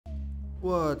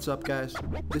What's up, guys?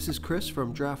 This is Chris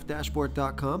from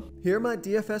DraftDashboard.com. Here are my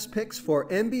DFS picks for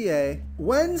NBA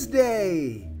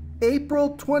Wednesday,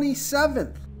 April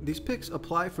 27th. These picks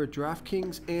apply for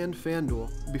DraftKings and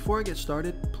FanDuel. Before I get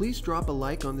started, please drop a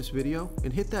like on this video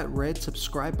and hit that red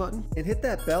subscribe button and hit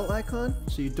that bell icon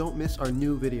so you don't miss our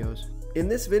new videos. In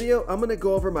this video, I'm going to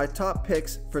go over my top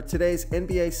picks for today's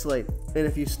NBA slate. And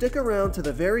if you stick around to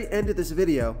the very end of this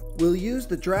video, we'll use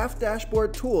the Draft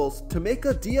Dashboard tools to make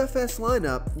a DFS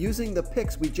lineup using the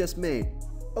picks we just made.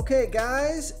 Okay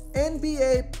guys,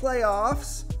 NBA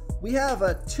playoffs. We have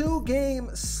a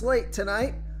 2-game slate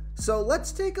tonight. So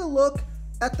let's take a look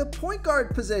at the point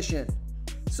guard position.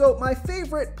 So my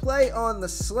favorite play on the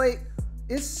slate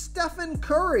is Stephen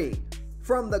Curry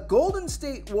from the Golden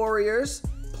State Warriors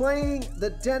playing the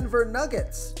Denver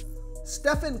Nuggets.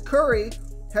 Stephen Curry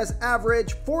has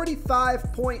averaged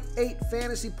 45.8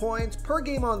 fantasy points per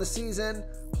game on the season,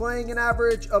 playing an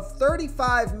average of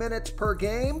 35 minutes per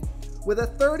game with a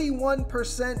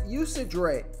 31% usage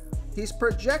rate. He's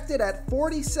projected at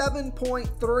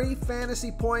 47.3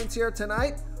 fantasy points here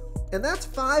tonight, and that's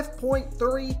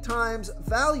 5.3 times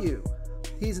value.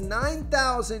 He's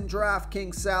 9,000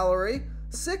 DraftKings salary,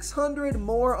 600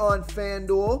 more on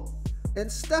FanDuel, and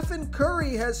Stephen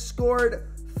Curry has scored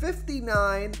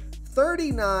 59,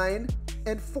 39,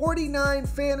 and 49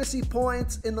 fantasy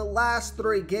points in the last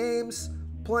 3 games,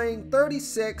 playing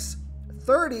 36,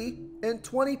 30, and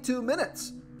 22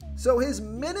 minutes. So his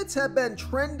minutes have been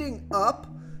trending up.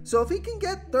 So if he can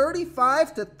get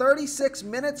 35 to 36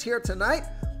 minutes here tonight,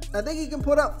 I think he can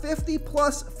put up 50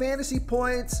 plus fantasy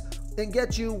points and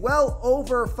get you well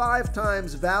over 5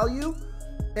 times value.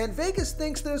 And Vegas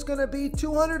thinks there's going to be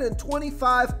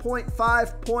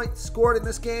 225.5 points scored in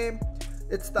this game.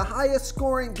 It's the highest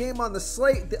scoring game on the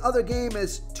slate. The other game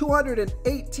is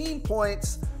 218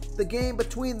 points, the game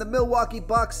between the Milwaukee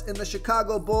Bucks and the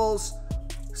Chicago Bulls.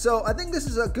 So I think this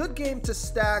is a good game to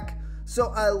stack.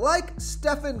 So I like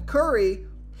Stephen Curry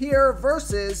here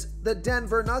versus the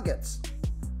Denver Nuggets.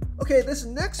 Okay, this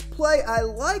next play I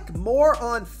like more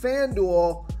on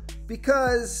FanDuel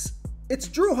because it's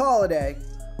Jrue Holiday.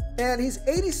 And he's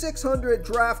 8,600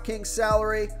 DraftKings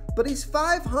salary, but he's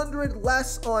 500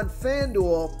 less on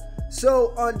FanDuel.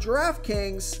 So on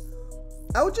DraftKings,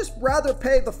 I would just rather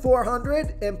pay the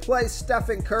 400 and play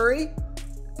Stephen Curry.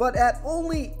 But at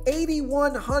only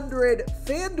 8,100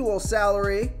 FanDuel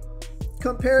salary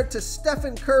compared to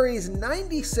Stephen Curry's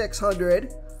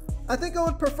 9,600, I think I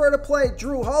would prefer to play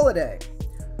Jrue Holiday.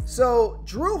 So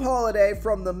Jrue Holiday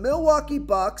from the Milwaukee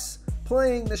Bucks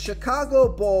playing the Chicago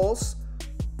Bulls.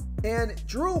 And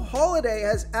Jrue Holiday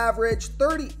has averaged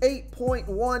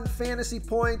 38.1 fantasy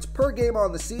points per game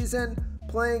on the season,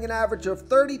 playing an average of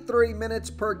 33 minutes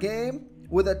per game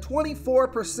with a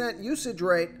 24% usage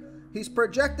rate. He's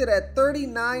projected at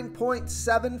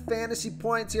 39.7 fantasy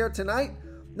points here tonight.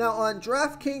 Now on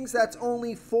DraftKings, that's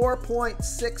only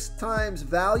 4.6 times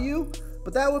value,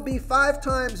 but that would be 5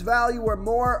 times value or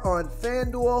more on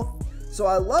FanDuel. So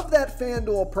I love that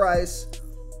FanDuel price.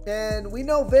 And we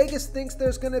know Vegas thinks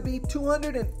there's going to be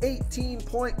 218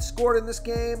 points scored in this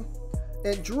game.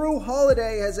 And Jrue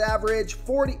Holiday has averaged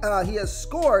he has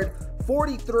scored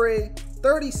 43,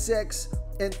 36,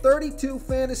 and 32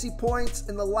 fantasy points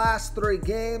in the last 3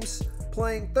 games,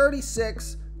 playing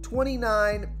 36,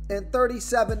 29, and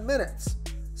 37 minutes.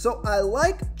 So I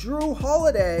like Jrue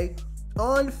Holiday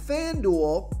on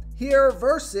FanDuel here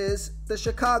versus the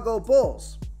Chicago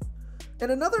Bulls.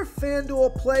 And another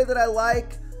FanDuel play that I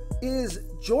like is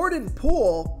Jordan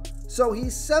Poole. So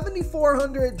he's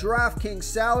 7,400 DraftKings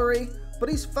salary, but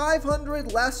he's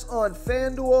 500 less on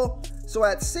FanDuel. So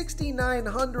at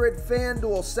 6,900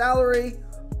 FanDuel salary,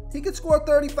 he could score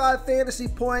 35 fantasy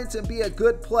points and be a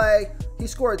good play. He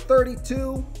scored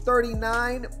 32,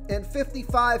 39, and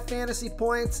 55 fantasy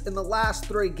points in the last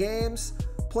 3 games,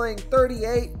 playing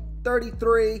 38,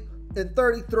 33, and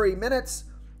 33 minutes.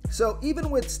 So even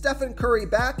with Stephen Curry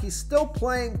back, he's still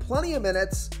playing plenty of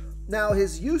minutes. Now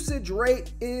his usage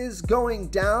rate is going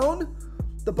down.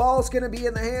 The ball's going to be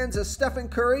in the hands of Stephen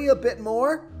Curry a bit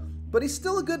more, but he's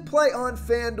still a good play on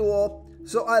FanDuel.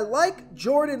 So I like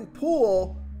Jordan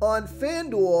Poole on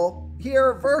FanDuel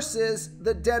here versus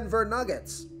the Denver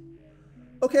Nuggets.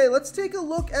 Okay, let's take a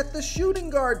look at the shooting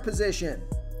guard position.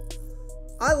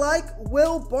 I like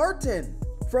Will Barton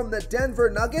from the Denver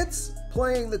Nuggets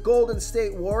playing the Golden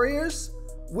State Warriors.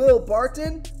 Will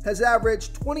Barton has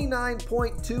averaged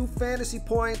 29.2 fantasy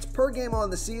points per game on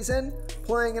the season,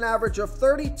 playing an average of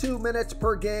 32 minutes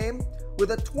per game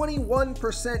with a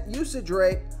 21% usage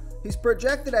rate. He's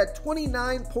projected at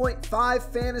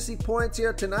 29.5 fantasy points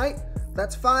here tonight.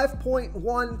 That's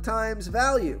 5.1 times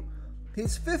value.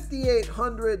 He's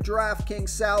 $5,800 DraftKings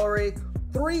salary,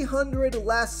 $300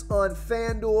 less on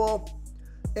FanDuel,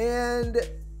 and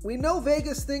we know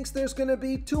Vegas thinks there's going to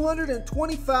be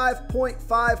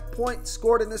 225.5 points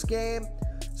scored in this game,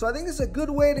 so I think this is a good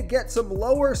way to get some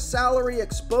lower salary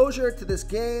exposure to this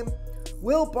game.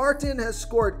 Will Barton has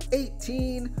scored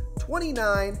 18,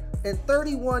 29, and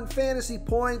 31 fantasy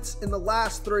points in the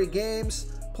last 3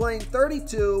 games, playing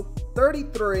 32,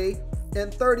 33,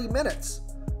 and 30 minutes.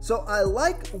 So I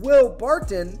like Will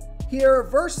Barton here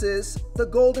versus the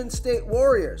Golden State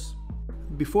Warriors.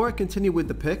 Before I continue with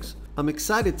the picks, I'm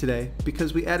excited today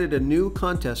because we added a new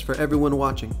contest for everyone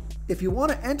watching. If you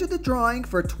want to enter the drawing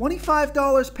for $25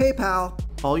 PayPal,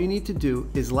 all you need to do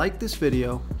is like this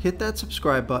video, hit that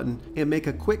subscribe button, and make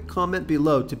a quick comment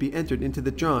below to be entered into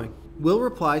the drawing. We'll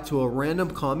reply to a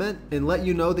random comment and let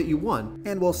you know that you won.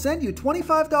 And we'll send you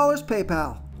 $25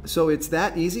 PayPal. So it's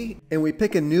that easy, and we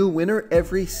pick a new winner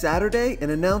every Saturday and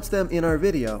announce them in our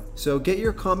video. So get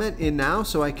your comment in now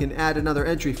so I can add another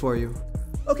entry for you.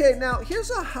 Okay, now here's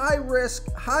a high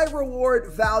risk, high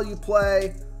reward value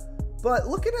play. But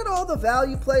looking at all the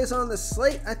value plays on the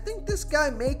slate, I think this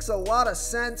guy makes a lot of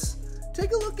sense.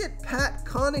 Take a look at Pat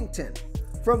Connaughton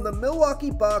from the Milwaukee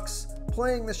Bucks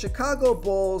playing the Chicago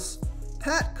Bulls.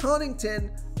 Pat Connaughton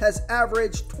has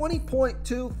averaged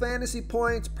 20.2 fantasy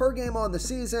points per game on the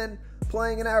season,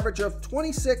 playing an average of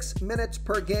 26 minutes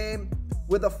per game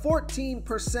with a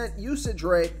 14% usage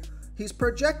rate. He's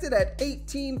projected at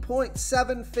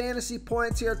 18.7 fantasy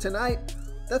points here tonight.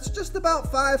 That's just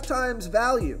about 5 times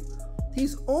value.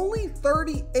 He's only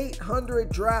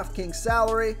 $3,800 DraftKings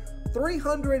salary,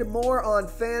 $300 more on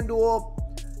FanDuel,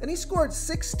 and he scored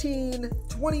 16,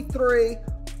 23,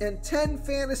 and 10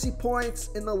 fantasy points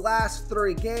in the last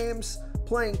 3 games,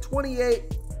 playing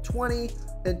 28, 20,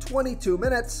 and 22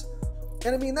 minutes.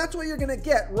 And I mean, that's what you're going to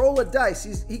get. Roll a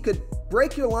dice. He could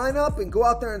break your lineup and go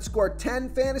out there and score 10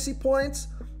 fantasy points,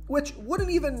 which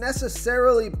wouldn't even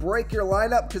necessarily break your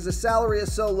lineup because the salary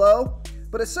is so low,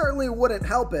 but it certainly wouldn't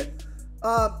help it.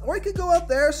 Or he could go out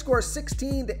there, score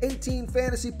 16 to 18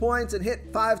 fantasy points and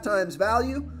hit 5 times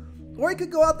value. Or he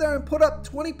could go out there and put up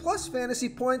 20 plus fantasy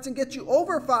points and get you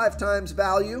over 5 times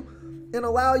value and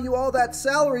allow you all that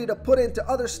salary to put into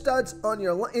other studs in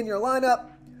your lineup.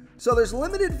 So there's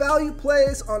limited value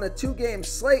plays on a 2-game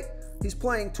slate. He's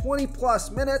playing 20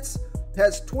 plus minutes,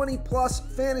 has 20 plus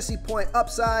fantasy point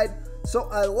upside. So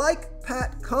I like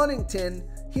Pat Connaughton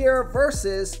here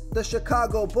versus the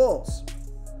Chicago Bulls.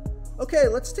 Okay,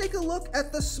 let's take a look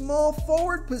at the small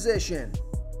forward position.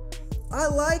 I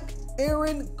like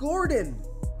Aaron Gordon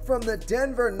from the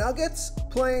Denver Nuggets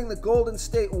playing the Golden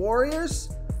State Warriors.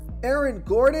 Aaron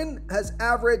Gordon has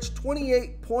averaged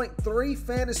 28.3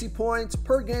 fantasy points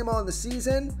per game on the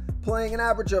season, playing an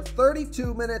average of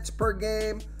 32 minutes per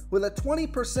game with a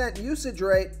 20% usage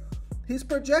rate. He's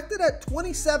projected at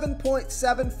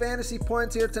 27.7 fantasy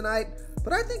points here tonight,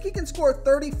 but I think he can score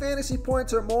 30 fantasy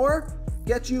points or more,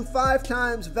 get you 5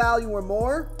 times value or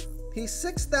more. He's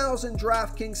 $6,000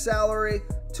 DraftKings salary,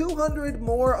 $200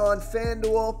 more on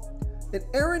FanDuel, and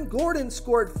Aaron Gordon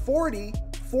scored 40,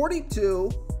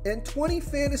 42, and 20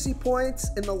 fantasy points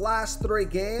in the last 3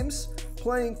 games,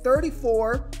 playing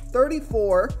 34,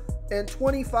 34, and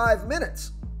 25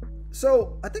 minutes.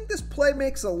 So I think this play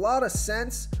makes a lot of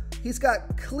sense. He's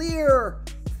got clear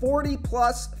 40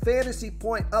 plus fantasy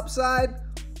point upside,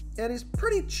 and he's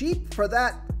pretty cheap for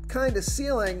that kind of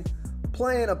ceiling,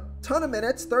 playing a ton of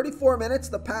minutes, 34 minutes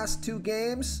the past 2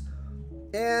 games.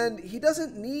 And he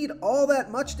doesn't need all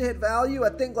that much to hit value.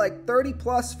 I think like 30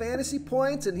 plus fantasy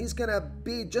points and he's going to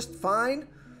be just fine.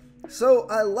 So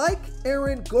I like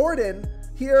Aaron Gordon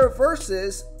here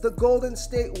versus the Golden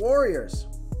State Warriors.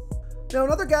 Now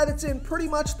another guy that's in pretty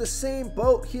much the same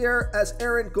boat here as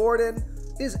Aaron Gordon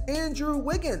is Andrew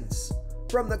Wiggins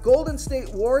from the Golden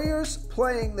State Warriors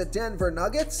playing the Denver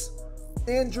Nuggets.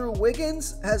 Andrew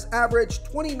Wiggins has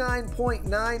averaged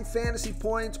 29.9 fantasy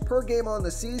points per game on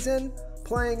the season,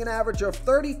 playing an average of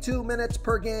 32 minutes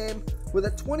per game with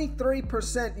a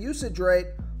 23% usage rate.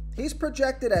 He's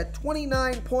projected at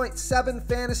 29.7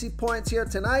 fantasy points here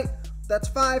tonight. That's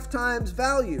 5 times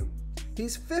value.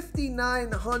 He's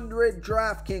 $5,900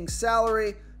 DraftKings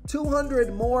salary,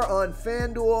 $200 more on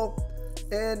FanDuel,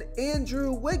 and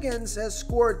Andrew Wiggins has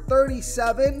scored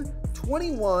 37,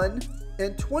 21,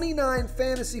 and 29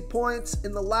 fantasy points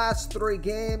in the last 3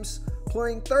 games,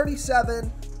 playing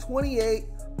 37, 28,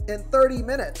 and 30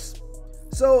 minutes.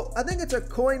 So I think it's a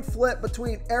coin flip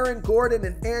between Aaron Gordon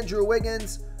and Andrew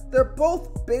Wiggins. They're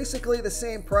both basically the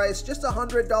same price, just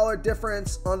 $100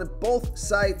 difference on both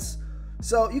sites.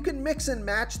 So you can mix and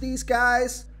match these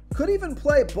guys. Could even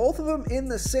play both of them in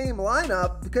the same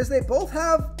lineup because they both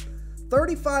have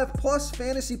 35 plus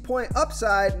fantasy point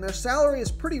upside, and their salary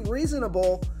is pretty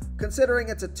reasonable considering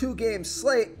it's a 2-game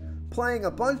slate playing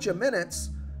a bunch of minutes.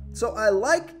 So I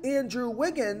like Andrew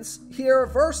Wiggins here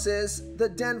versus the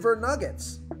Denver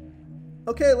Nuggets.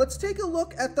 Okay, let's take a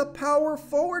look at the power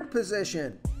forward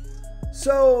position.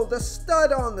 So the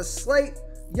stud on the slate,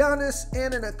 Giannis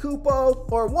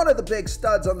Antetokounmpo, or one of the big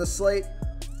studs on the slate.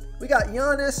 We got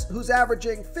Giannis, who's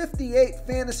averaging 58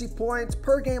 fantasy points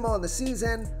per game on the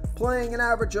season, playing an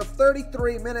average of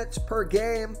 33 minutes per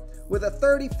game with a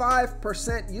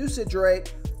 35% usage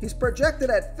rate. He's projected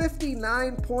at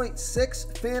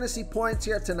 59.6 fantasy points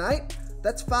here tonight.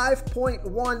 That's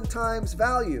 5.1 times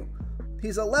value.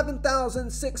 He's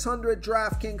 11,600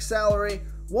 DraftKings salary,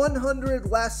 100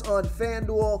 less on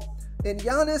FanDuel, and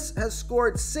Giannis has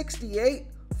scored 68,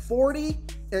 40,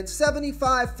 and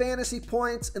 75 fantasy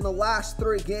points in the last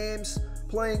 3 games,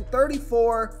 playing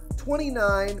 34,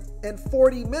 29, and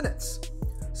 40 minutes.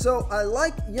 So I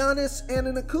like Giannis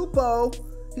Antetokounmpo.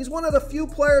 He's one of the few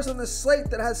players on the slate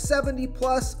that has 70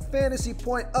 plus fantasy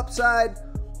point upside.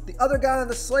 The other guy on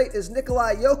the slate is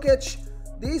Nikola Jokic.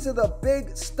 These are the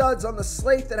big studs on the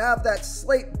slate that have that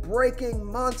slate-breaking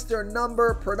monster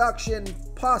number production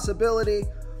possibility.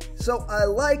 So I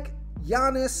like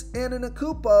Giannis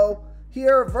Antetokounmpo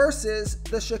here versus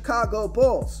the Chicago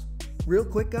Bulls. Real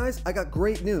quick, guys, I got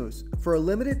great news. For a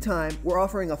limited time, we're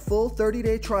offering a full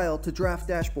 30-day trial to Draft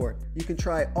Dashboard. You can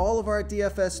try all of our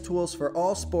DFS tools for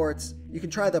all sports. You can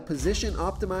try the Position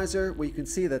Optimizer, where you can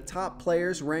see the top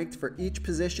players ranked for each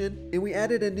position. And we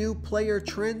added a new Player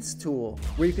Trends tool,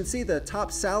 where you can see the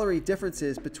top salary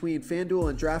differences between FanDuel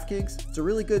and DraftKings. It's a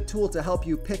really good tool to help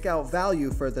you pick out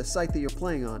value for the site that you're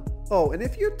playing on. Oh, and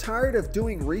if you're tired of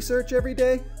doing research every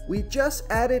day, we just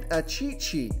added a cheat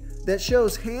sheet that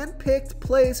shows hand-picked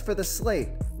plays for the slate.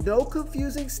 No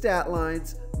confusing stat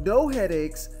lines, no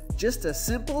headaches, just a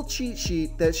simple cheat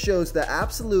sheet that shows the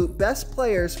absolute best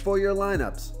players for your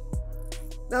lineups.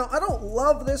 Now, I don't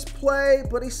love this play,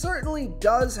 but he certainly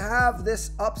does have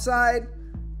this upside.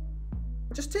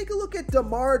 Just take a look at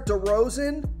DeMar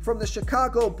DeRozan from the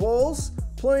Chicago Bulls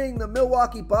playing the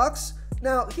Milwaukee Bucks.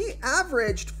 Now, he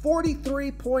averaged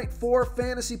 43.4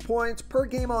 fantasy points per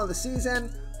game on the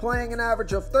season, playing an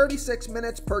average of 36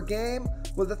 minutes per game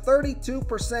with a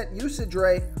 32% usage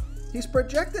rate. He's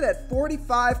projected at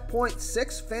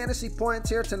 45.6 fantasy points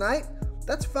here tonight.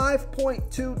 That's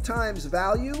 5.2 times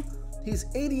value. He's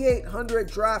 8,800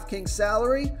 DraftKings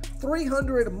salary,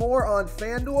 300 more on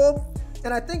FanDuel.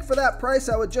 And I think for that price,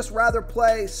 I would just rather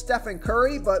play Stephen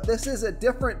Curry, but this is a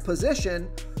different position.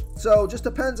 So just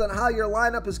depends on how your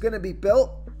lineup is going to be built.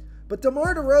 But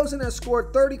DeMar DeRozan has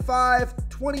scored 35,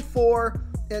 24,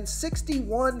 and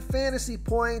 61 fantasy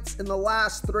points in the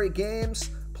last 3 games,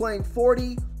 playing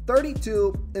 40,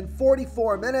 32, and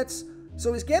 44 minutes.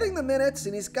 So he's getting the minutes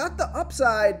and he's got the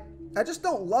upside. I just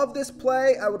don't love this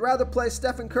play. I would rather play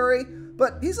Stephen Curry,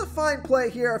 but he's a fine play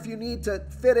here if you need to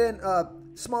fit in a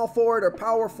small forward or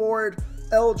power forward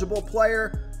eligible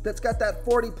player that's got that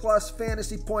 40 plus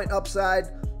fantasy point upside.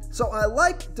 So I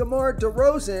like DeMar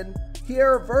DeRozan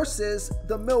here versus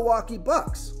the Milwaukee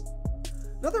Bucks.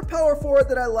 Another power forward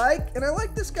that I like, and I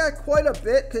like this guy quite a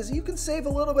bit because you can save a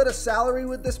little bit of salary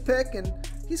with this pick, and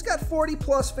he's got 40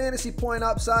 plus fantasy point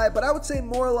upside, but I would say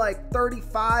more like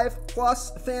 35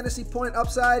 plus fantasy point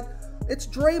upside. It's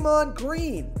Draymond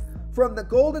Green from the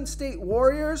Golden State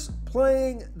Warriors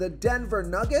playing the Denver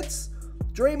Nuggets.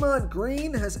 Draymond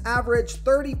Green has averaged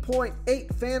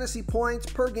 30.8 fantasy points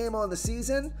per game on the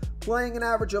season, playing an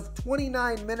average of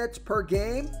 29 minutes per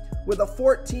game with a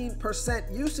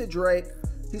 14% usage rate.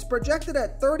 He's projected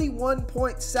at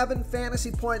 31.7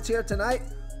 fantasy points here tonight,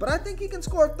 but I think he can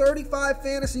score 35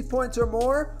 fantasy points or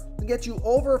more and get you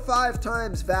over 5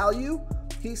 times value.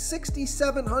 He's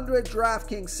 6,700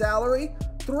 DraftKings salary,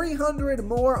 300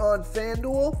 more on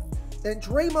FanDuel, and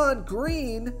Draymond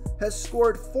Green has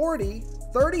scored 40,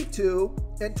 32,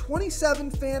 and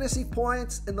 27 fantasy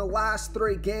points in the last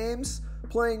 3 games,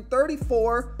 playing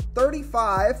 34,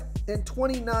 35, and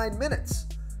 29 minutes.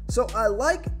 So I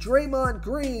like Draymond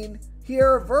Green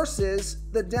here versus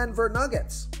the Denver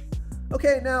Nuggets.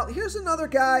 Okay, now here's another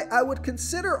guy I would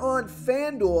consider on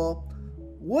FanDuel.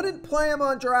 Wouldn't play him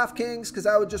on DraftKings because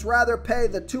I would just rather pay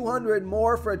the 200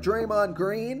 more for Draymond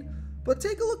Green. But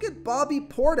take a look at Bobby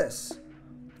Portis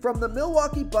from the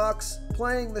Milwaukee Bucks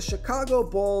playing the Chicago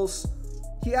Bulls.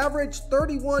 He averaged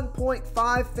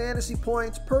 31.5 fantasy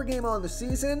points per game on the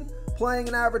season, playing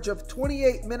an average of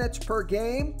 28 minutes per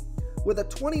game with a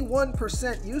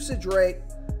 21% usage rate.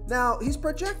 Now, he's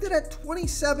projected at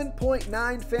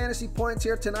 27.9 fantasy points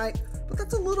here tonight, but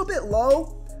that's a little bit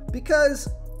low because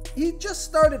he just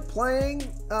started playing.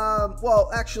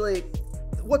 Well, actually,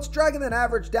 what's dragging that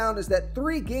average down is that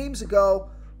 3 games ago,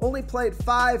 only played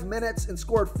 5 minutes and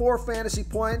scored 4 fantasy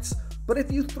points. But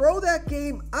if you throw that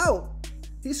game out,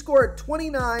 he scored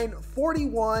 29,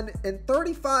 41, and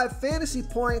 35 fantasy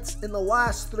points in the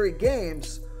last 3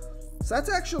 games. So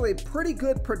that's actually pretty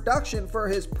good production for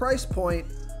his price point.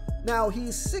 Now,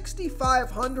 he's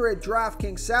 6,500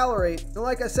 DraftKings salary. And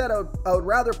like I said, I would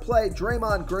rather play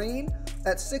Draymond Green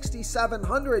at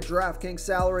 6,700 DraftKings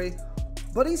salary,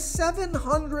 but he's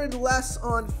 700 less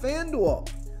on FanDuel.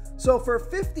 So for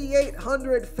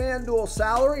 5,800 FanDuel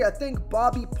salary, I think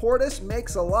Bobby Portis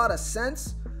makes a lot of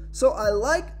sense. So I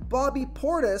like Bobby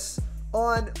Portis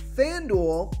on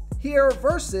FanDuel here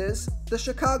versus the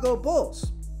Chicago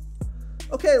Bulls.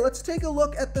 Okay, let's take a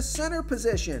look at the center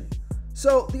position.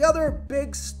 So the other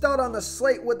big stud on the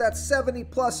slate with that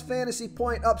 70+ fantasy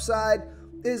point upside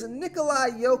is Nikola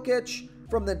Jokic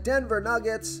from the Denver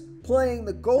Nuggets playing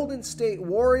the Golden State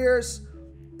Warriors.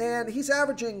 And he's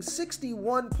averaging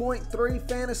 61.3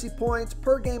 fantasy points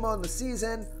per game on the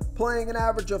season, playing an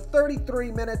average of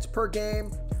 33 minutes per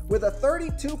game with a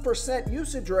 32%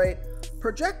 usage rate,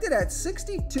 projected at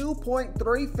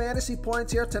 62.3 fantasy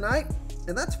points here tonight,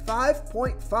 and that's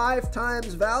 5.5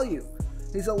 times value.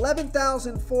 He's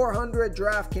 11,400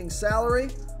 DraftKings salary,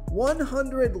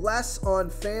 100 less on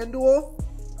FanDuel.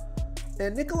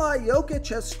 And Nikola Jokic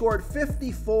has scored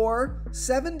 54,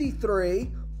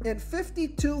 73, and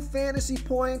 52 fantasy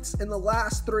points in the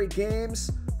last 3 games,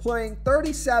 playing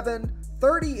 37,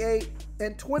 38,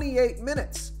 and 28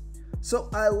 minutes. So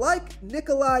I like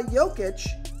Nikola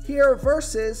Jokic here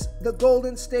versus the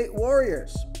Golden State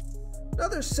Warriors.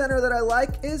 Another center that I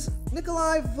like is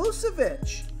Nikolai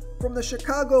Vucevic from the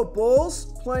Chicago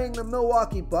Bulls playing the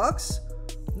Milwaukee Bucks.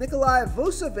 Nikolai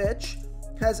Vucevic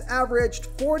has averaged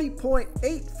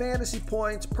 40.8 fantasy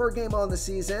points per game on the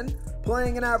season,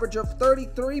 playing an average of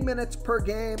 33 minutes per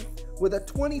game with a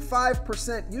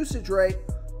 25% usage rate.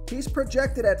 He's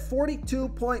projected at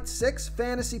 42.6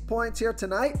 fantasy points here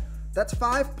tonight. That's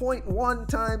 5.1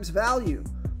 times value.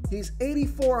 He's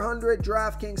 8,400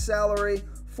 DraftKings salary,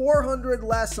 400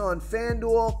 less on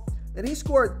FanDuel, and he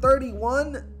scored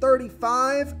 31,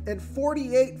 35, and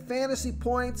 48 fantasy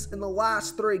points in the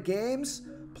last 3 games,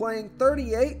 playing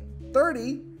 38,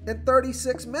 30, and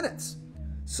 36 minutes.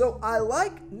 So I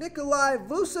like Nikolai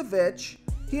Vucevic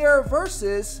here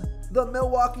versus the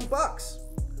Milwaukee Bucks.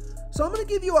 So I'm going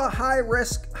to give you a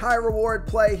high-risk, high-reward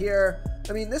play here.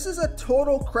 I mean, this is a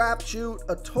total crapshoot,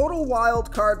 a total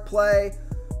wild card play,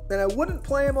 and I wouldn't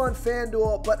play him on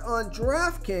FanDuel, but on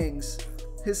DraftKings,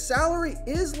 his salary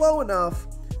is low enough,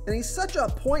 and he's such a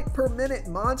point-per-minute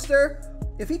monster.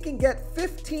 If he can get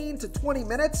 15 to 20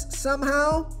 minutes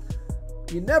somehow,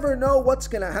 you never know what's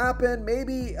going to happen.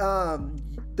 Maybe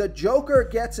the Joker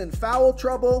gets in foul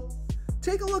trouble.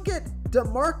 Take a look at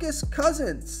DeMarcus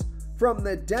Cousins from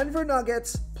the Denver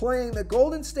Nuggets playing the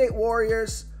Golden State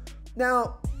Warriors.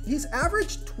 Now, he's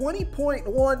averaged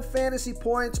 20.1 fantasy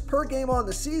points per game on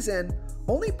the season,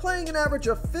 only playing an average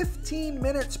of 15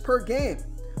 minutes per game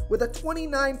with a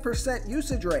 29%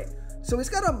 usage rate. So he's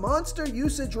got a monster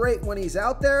usage rate when he's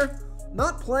out there,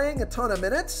 not playing a ton of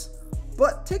minutes.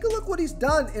 But take a look what he's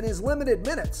done in his limited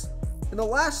minutes. In the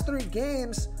last 3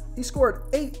 games, he scored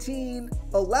 18,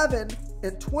 11,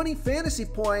 and 20 fantasy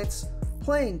points,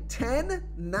 playing 10,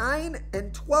 9,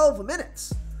 and 12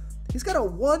 minutes. He's got a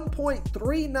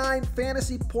 1.39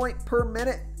 fantasy point per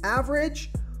minute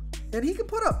average, and he can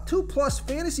put up 2+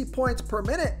 fantasy points per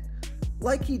minute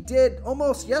like he did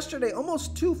almost yesterday,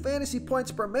 almost 2 fantasy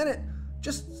points per minute.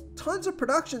 Just tons of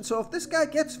production. So if this guy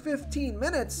gets 15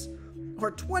 minutes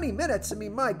or 20 minutes, I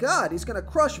mean, my God, he's going to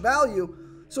crush value.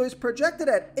 So he's projected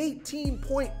at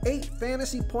 18.8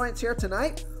 fantasy points here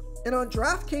tonight. And on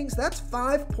DraftKings, that's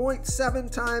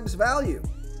 5.7 times value.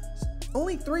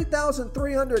 Only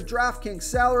 3,300 DraftKings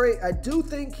salary. I do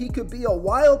think he could be a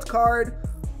wild card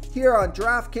here on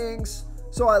DraftKings.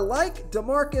 So I like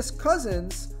DeMarcus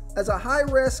Cousins as a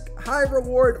high-risk,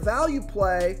 high-reward value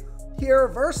play here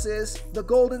versus the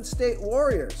Golden State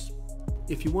Warriors.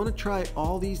 If you want to try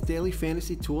all these daily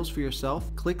fantasy tools for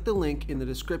yourself, click the link in the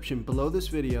description below this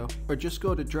video or just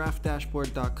go to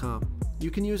draftdashboard.com. You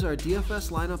can use our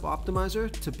DFS lineup optimizer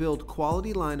to build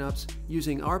quality lineups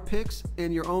using our picks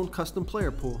and your own custom player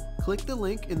pool. Click the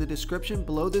link in the description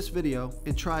below this video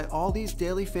and try all these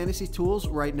daily fantasy tools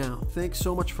right now. Thanks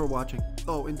so much for watching.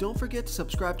 Oh, and don't forget to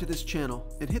subscribe to this channel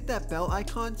and hit that bell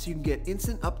icon so you can get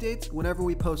instant updates whenever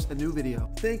we post a new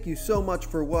video. Thank you so much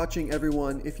for watching,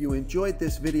 everyone. If you enjoyed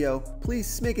this video, please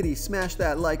smiggity smash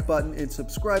that like button and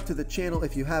subscribe to the channel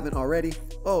if you haven't already.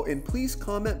 Oh, and please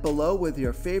comment below with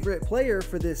your favorite player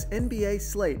for this NBA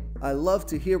slate. I love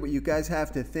to hear what you guys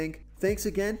have to think. Thanks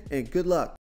again, and good luck.